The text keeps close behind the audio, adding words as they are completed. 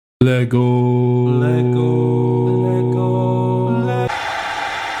Lego.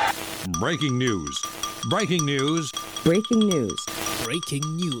 Breaking news. Breaking news. Breaking news. Breaking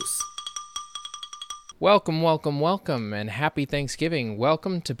news. Welcome, and happy Thanksgiving.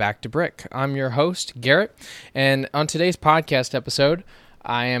 Welcome to Back to Brick. I'm your host, Garrett, and on today's podcast episode,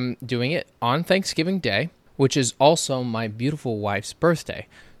 I am doing it on Thanksgiving Day, which is also my beautiful wife's birthday.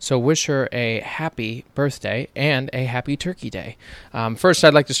 So wish her a happy birthday and a happy Turkey Day. First,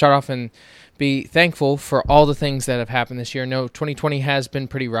 I'd like to start off and be thankful for all the things that have happened this year. No, 2020 has been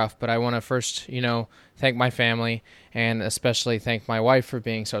pretty rough, but I want to first, thank my family and especially thank my wife for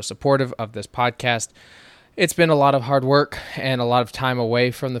being so supportive of this podcast. It's been a lot of hard work and a lot of time away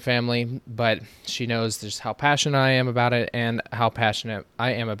from the family, but she knows just how passionate I am about it and how passionate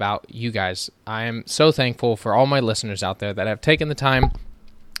I am about you guys. I am so thankful for all my listeners out there that have taken the time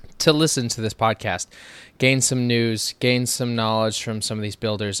to listen to this podcast, gain some news, gain some knowledge from some of these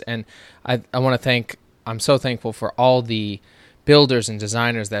builders. And I'm so thankful for all the builders and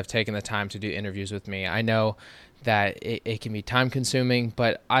designers that have taken the time to do interviews with me. I know that it can be time consuming,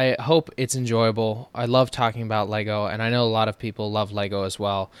 but I hope it's enjoyable. I love talking about Lego, and I know a lot of people love Lego as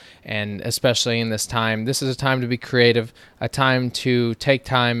well. And especially in this time, this is a time to be creative, a time to take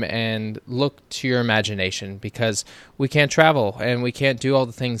time and look to your imagination, because we can't travel and we can't do all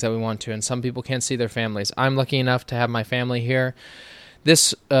the things that we want to, and some people can't see their families. I'm lucky enough to have my family here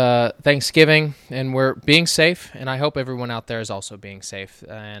this Thanksgiving, and we're being safe, and I hope everyone out there is also being safe.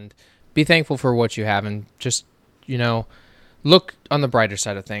 And be thankful for what you have, and just look on the brighter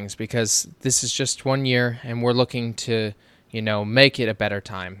side of things, because this is just 1 year and we're looking to, make it a better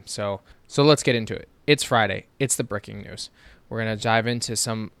time. So let's get into it. It's Friday. It's the Breaking News. We're going to dive into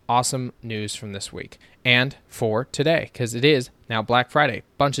some awesome news from this week and for today, because it is now Black Friday.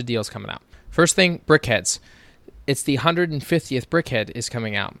 Bunch of deals coming out. First thing, BrickHeadz. It's the 150th BrickHead is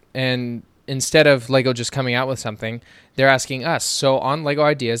coming out. And instead of Lego just coming out with something, they're asking us. So on Lego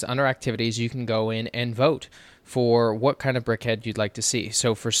Ideas, under activities, you can go in and vote for what kind of BrickHead you'd like to see.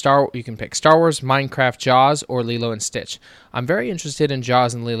 So for you can pick Star Wars, Minecraft, Jaws, or Lilo and Stitch. I'm very interested in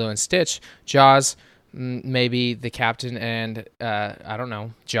Jaws and Lilo and Stitch. Jaws, maybe the captain and,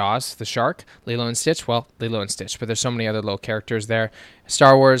 Jaws, the shark. Lilo and Stitch, well, Lilo and Stitch. But there's so many other little characters there.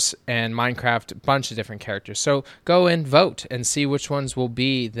 Star Wars and Minecraft, a bunch of different characters. So go and vote and see which ones will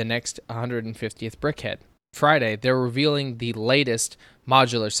be the next 150th BrickHead. Friday, they're revealing the latest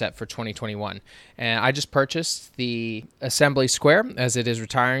modular set for 2021. And I just purchased the Assembly Square, as it is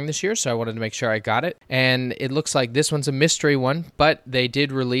retiring this year, so I wanted to make sure I got it. And it looks like this one's a mystery one, but they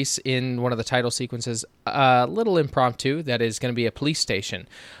did release in one of the title sequences a little impromptu that is going to be a police station.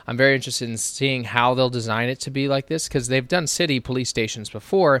 I'm very interested in seeing how they'll design it to be like this, because they've done city police stations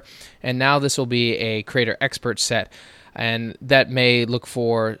before, and now this will be a creator expert set. And that may look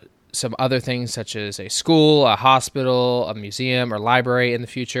for some other things such as a school, a hospital, a museum, or library in the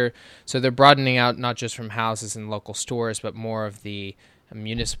future. So they're broadening out not just from houses and local stores, but more of the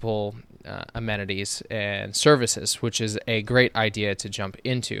municipal amenities and services, which is a great idea to jump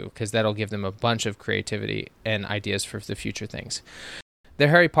into, because that'll give them a bunch of creativity and ideas for the future things. The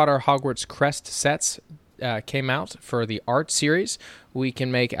Harry Potter Hogwarts Crest sets came out for the art series. We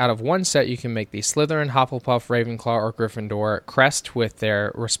can make, out of one set, you can make the Slytherin, Hufflepuff, Ravenclaw, or Gryffindor crest with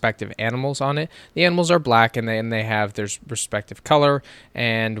their respective animals on it. The animals are black, and they have their respective color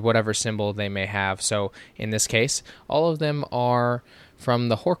and whatever symbol they may have. So in this case, all of them are from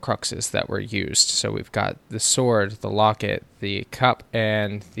the Horcruxes that were used. So we've got the sword, the locket, the cup,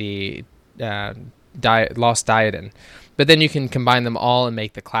 and the lost diadem. But then you can combine them all and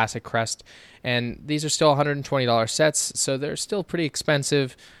make the classic crest. And these are still $120 sets, so they're still pretty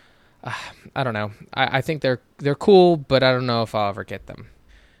expensive. I don't know. I think they're cool, but I don't know if I'll ever get them.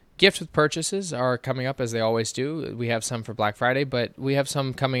 Gift with purchases are coming up, as they always do. We have some for Black Friday, but we have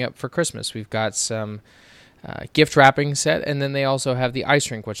some coming up for Christmas. We've got some gift wrapping set, and then they also have the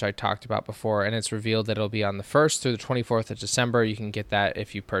ice rink, which I talked about before, and it's revealed that it'll be on the 1st through the 24th of December. You can get that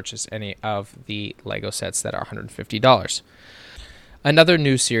if you purchase any of the Lego sets that are $150. Another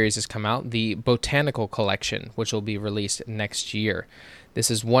new series has come out, the Botanical Collection, which will be released next year.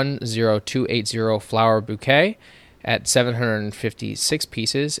 This is 10280 Flower Bouquet at 756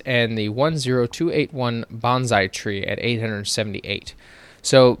 pieces, and the 10281 Bonsai Tree at 878.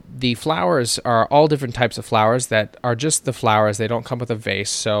 So the flowers are all different types of flowers that are just the flowers. They don't come with a vase,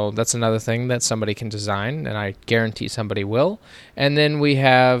 so that's another thing that somebody can design, and I guarantee somebody will. And then we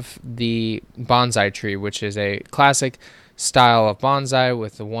have the Bonsai Tree, which is a classic style of bonsai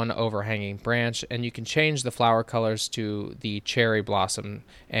with the one overhanging branch, and you can change the flower colors to the cherry blossom.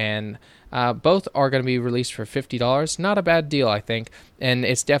 And both are going to be released for $50. Not a bad deal, I think, and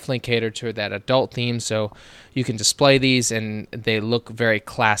it's definitely catered to that adult theme, so you can display these, and they look very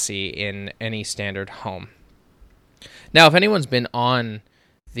classy in any standard home. Now, if anyone's been on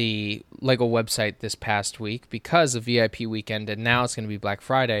the LEGO website this past week, because of VIP weekend and now it's going to be Black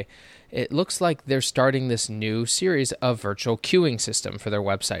Friday, it looks like they're starting this new series of virtual queuing system for their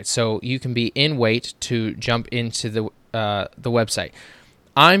website. So you can be in wait to jump into the website.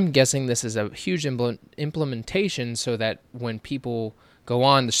 I'm guessing this is a huge implementation so that when people go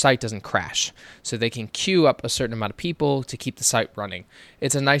on, the site doesn't crash. So they can queue up a certain amount of people to keep the site running.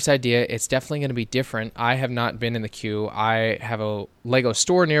 It's a nice idea. It's definitely going to be different. I have not been in the queue. I have a LEGO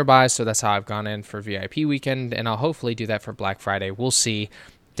store nearby, so that's how I've gone in for VIP weekend, and I'll hopefully do that for Black Friday. We'll see,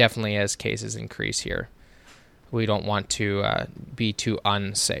 definitely as cases increase here. We don't want to be too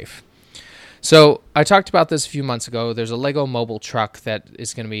unsafe. So I talked about this a few months ago. There's a LEGO mobile truck that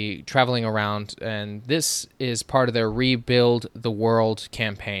is going to be traveling around, and this is part of their Rebuild the World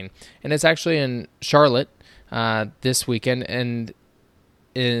campaign. And it's actually in Charlotte this weekend. And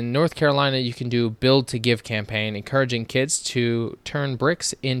in North Carolina, you can do Build to Give campaign, encouraging kids to turn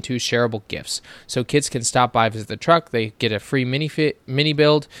bricks into shareable gifts. So kids can stop by, visit the truck. They get a free mini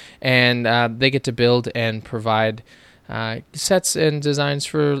build, and they get to build and provide sets and designs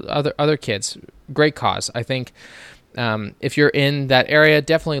for other kids. Great cause. I think if you're in that area,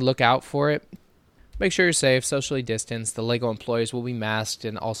 definitely look out for it. Make sure you're safe, socially distanced. The LEGO employees will be masked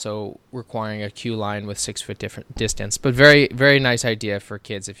and also requiring a queue line with 6 foot different distance. But very, very nice idea for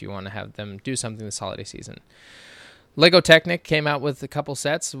kids if you want to have them do something this holiday season. LEGO Technic came out with a couple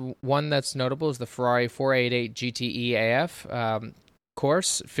sets. One that's notable is the Ferrari 488 GTE AF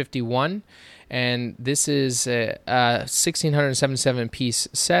Course 51. And this is a 1,677 piece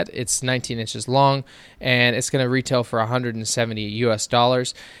set. It's 19 inches long, and it's going to retail for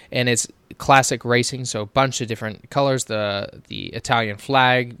 $170. And it's classic racing, so a bunch of different colors, the Italian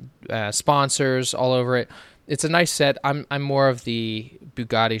flag, sponsors all over it. It's a nice set. I'm more of the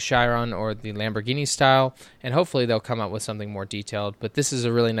Bugatti Chiron or the Lamborghini style, and hopefully they'll come out with something more detailed. But this is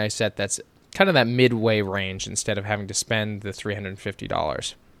a really nice set that's kind of that midway range instead of having to spend the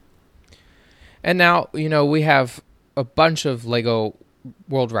 $350. And now, we have a bunch of LEGO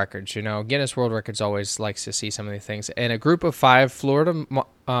world records. Guinness World Records always likes to see some of these things. And a group of 5 Florida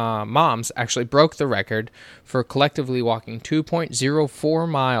moms actually broke the record for collectively walking 2.04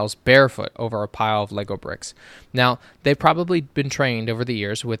 miles barefoot over a pile of LEGO bricks. Now, they've probably been trained over the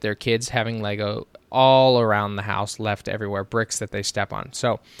years with their kids having LEGO all around the house, left everywhere, bricks that they step on.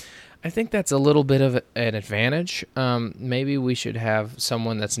 So I think that's a little bit of an advantage. Maybe we should have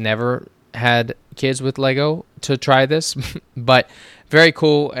someone that's never had kids with LEGO to try this, but very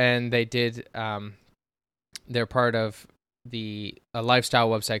cool. And they did, they're part of a lifestyle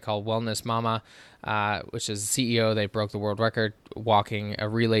website called Wellness Mama, which is the CEO. They broke the world record walking a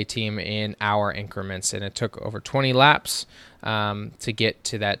relay team in hour increments, and it took over 20 laps to get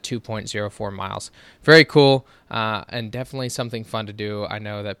to that 2.04 miles. Very cool, and definitely something fun to do. I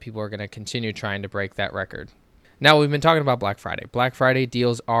know that people are going to continue trying to break that record. Now, we've been talking about Black Friday. Black Friday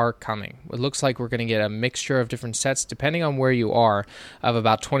deals are coming. It looks like we're going to get a mixture of different sets, depending on where you are, of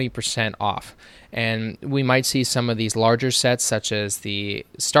about 20% off. And we might see some of these larger sets, such as the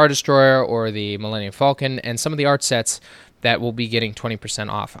Star Destroyer or the Millennium Falcon, and some of the art sets that will be getting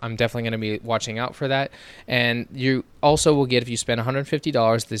 20% off. I'm definitely going to be watching out for that. And you also will get, if you spend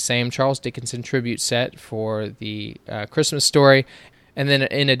 $150, the same Charles Dickinson tribute set for the Christmas story. And then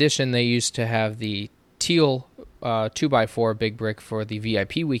in addition, they used to have the teal 2x4 big brick for the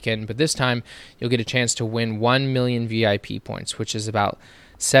VIP weekend, but this time you'll get a chance to win 1 million VIP points, which is about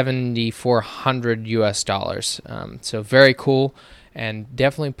 $7,400. So very cool, and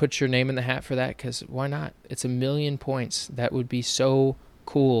definitely put your name in the hat for that, because why not? It's 1 million points. That would be so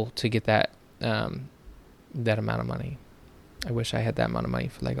cool to get that that amount of money. I wish I had that amount of money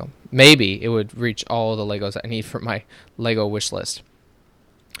for LEGO. Maybe it would reach all the Legos I need for my LEGO wish list.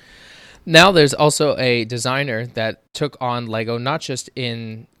 Now there's also a designer that took on LEGO, not just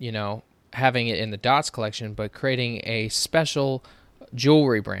in, having it in the Dots collection, but creating a special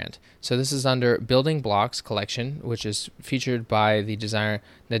jewelry brand. So this is under Building Blocks collection, which is featured by the designer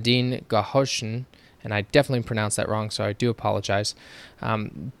Nadine Gahoshen, and I definitely pronounced that wrong, so I do apologize.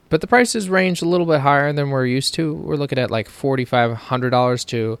 But the prices range a little bit higher than we're used to. We're looking at like $4,500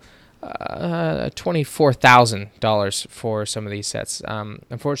 to $24,000 for some of these sets.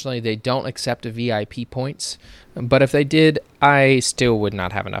 Unfortunately, they don't accept VIP points, but if they did, I still would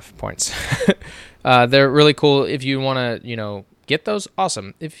not have enough points. They're really cool. If you want to, get those,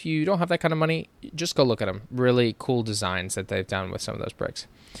 awesome. If you don't have that kind of money, just go look at them. Really cool designs that they've done with some of those bricks.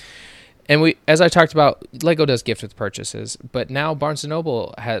 And as I talked about, Lego does gift with purchases, but now Barnes &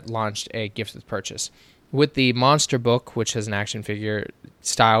 Noble had launched a gift with purchase. With the Monster Book, which has an action figure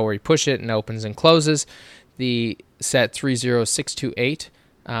style where you push it and it opens and closes, the set 30628,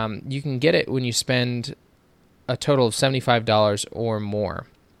 you can get it when you spend a total of $75 or more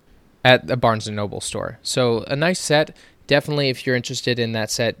at a Barnes & Noble store. So a nice set. Definitely, if you're interested in that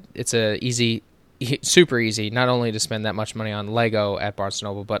set, it's super easy, not only to spend that much money on Lego at Barnes &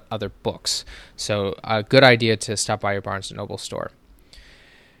 Noble, but other books. So a good idea to stop by your Barnes & Noble store.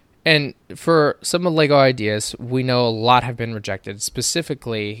 And for some of the Lego ideas, we know a lot have been rejected,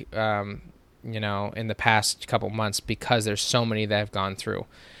 specifically, in the past couple months, because there's so many that have gone through.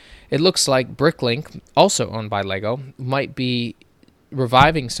 It looks like Bricklink, also owned by Lego, might be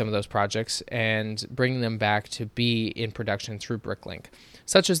reviving some of those projects and bringing them back to be in production through Bricklink,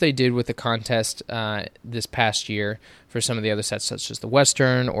 such as they did with the contest this past year for some of the other sets, such as the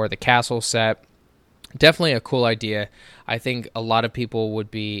Western or the Castle set. Definitely a cool idea. I think a lot of people would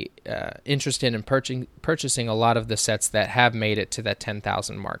be interested in purchasing a lot of the sets that have made it to that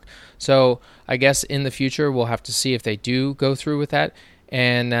 10,000 mark. So I guess in the future, we'll have to see if they do go through with that.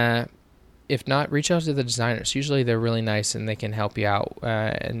 And if not, reach out to the designers. Usually they're really nice and they can help you out,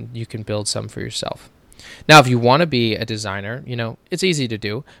 and you can build some for yourself. Now, if you want to be a designer, it's easy to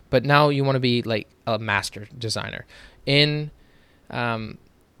do, but now you want to be like a master designer. In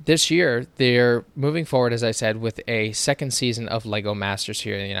this year, they're moving forward, as I said, with a second season of Lego Masters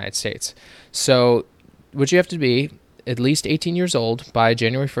here in the United States. So what you have to be at least 18 years old by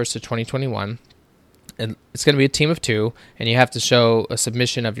January 1st of 2021. And it's going to be a team of 2, and you have to show a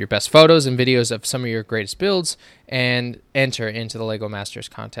submission of your best photos and videos of some of your greatest builds and enter into the Lego Masters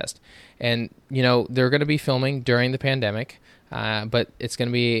contest. And, they're going to be filming during the pandemic, but it's going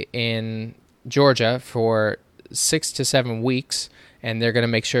to be in Georgia for 6 to 7 weeks, and they're going to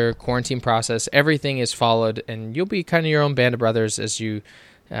make sure quarantine process, everything is followed, and you'll be kind of your own band of brothers as you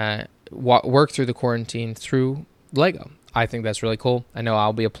work through the quarantine through Lego. I think that's really cool. I know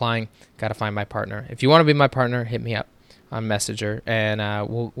I'll be applying. Got to find my partner. If you want to be my partner, hit me up on Messenger, and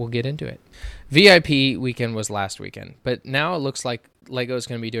we'll get into it. VIP weekend was last weekend, but now it looks like Lego is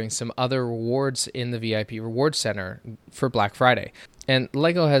going to be doing some other rewards in the VIP Reward Center for Black Friday. And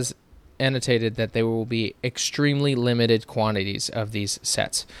Lego has annotated that there will be extremely limited quantities of these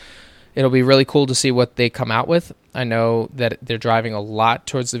sets. It'll be really cool to see what they come out with. I know that they're driving a lot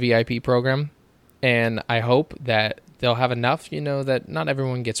towards the VIP program, and I hope that they'll have enough, that not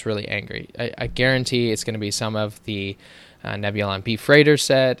everyone gets really angry. I guarantee it's going to be some of the Nebula MP Freighter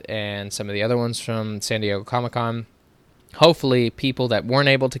set and some of the other ones from San Diego Comic-Con. Hopefully, people that weren't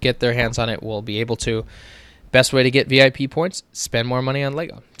able to get their hands on it will be able to. Best way to get VIP points, spend more money on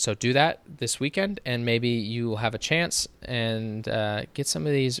Lego. So do that this weekend, and maybe you will have a chance and get some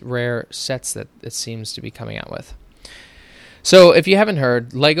of these rare sets that it seems to be coming out with. So if you haven't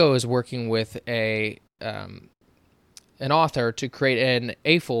heard, Lego is working with an author to create an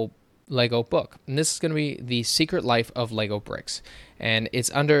A-full Lego book. And this is going to be The Secret Life of Lego Bricks. And it's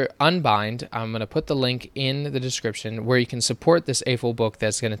under Unbind. I'm going to put the link in the description where you can support this A-full book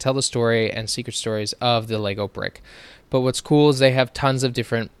that's going to tell the story and secret stories of the Lego brick. But what's cool is they have tons of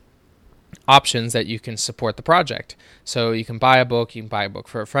different options that you can support the project. So you can buy a book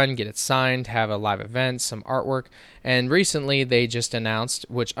for a friend, get it signed, have a live event, some artwork. And recently they just announced,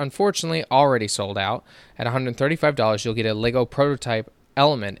 which unfortunately already sold out, at $135 you'll get a Lego prototype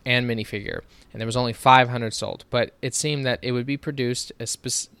element and minifigure. And there was only 500 sold, but it seemed that it would be produced a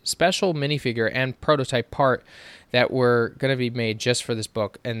special minifigure and prototype part that were going to be made just for this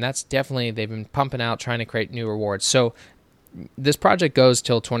book. And that's definitely, they've been pumping out, trying to create new rewards. So this project goes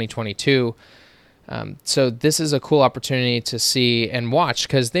till 2022. So this is a cool opportunity to see and watch,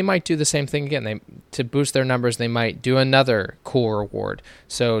 because they might do the same thing again. To boost their numbers, they might do another cool reward.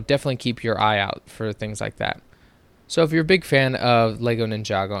 So definitely keep your eye out for things like that. So if you're a big fan of Lego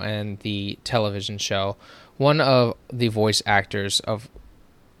Ninjago and the television show, one of the voice actors of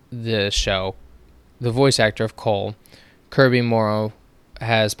the show, the voice actor of Cole, Kirby Morrow,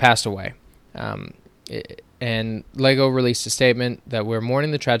 has passed away. And Lego released a statement that we're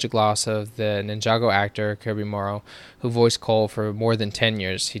mourning the tragic loss of the Ninjago actor Kirby Morrow, who voiced Cole for more than 10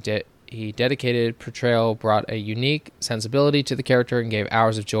 years. He dedicated portrayal, brought a unique sensibility to the character, and gave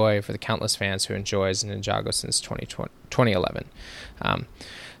hours of joy for the countless fans who enjoys Ninjago since 2011.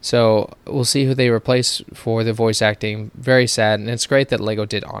 So we'll see who they replace for the voice acting. Very sad, and it's great that Lego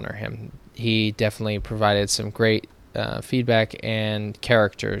did honor him. He definitely provided some great feedback and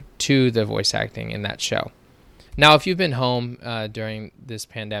character to the voice acting in that show. Now, if you've been home during this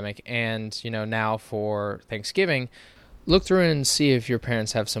pandemic and, now for Thanksgiving, look through and see if your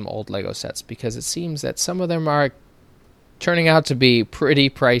parents have some old Lego sets, because it seems that some of them are turning out to be pretty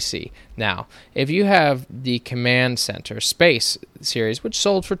pricey. Now, if you have the Command Center Space series, which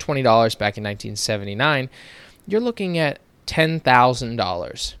sold for $20 back in 1979, you're looking at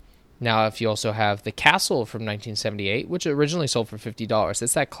 $10,000. Now, if you also have the Castle from 1978, which originally sold for $50,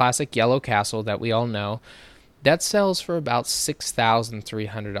 it's that classic yellow castle that we all know, that sells for about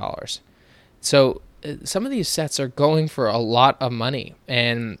 $6,300. So some of these sets are going for a lot of money,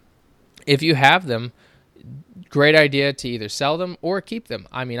 and if you have them, great idea to either sell them or keep them.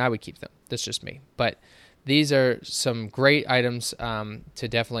 I mean, I would keep them. That's just me. But these are some great items to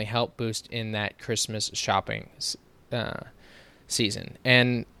definitely help boost in that Christmas shopping season.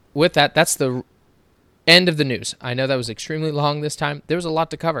 And with that, that's the end of the news. I know that was extremely long this time. There was a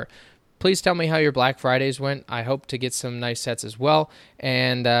lot to cover. Please tell me how your Black Fridays went. I hope to get some nice sets as well.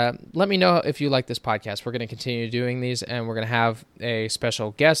 And let me know if you like this podcast. We're going to continue doing these, and we're going to have a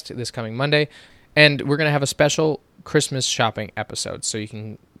special guest this coming Monday. And we're going to have a special Christmas shopping episode, so you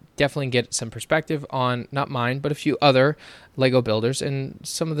can definitely get some perspective on, not mine, but a few other Lego builders and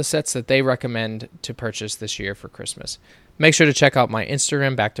some of the sets that they recommend to purchase this year for Christmas. Make sure to check out my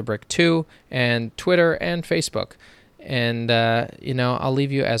Instagram, Back2Brick2, and Twitter and Facebook. And, I'll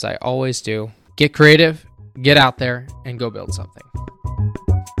leave you as I always do. Get creative, get out there, and go build something.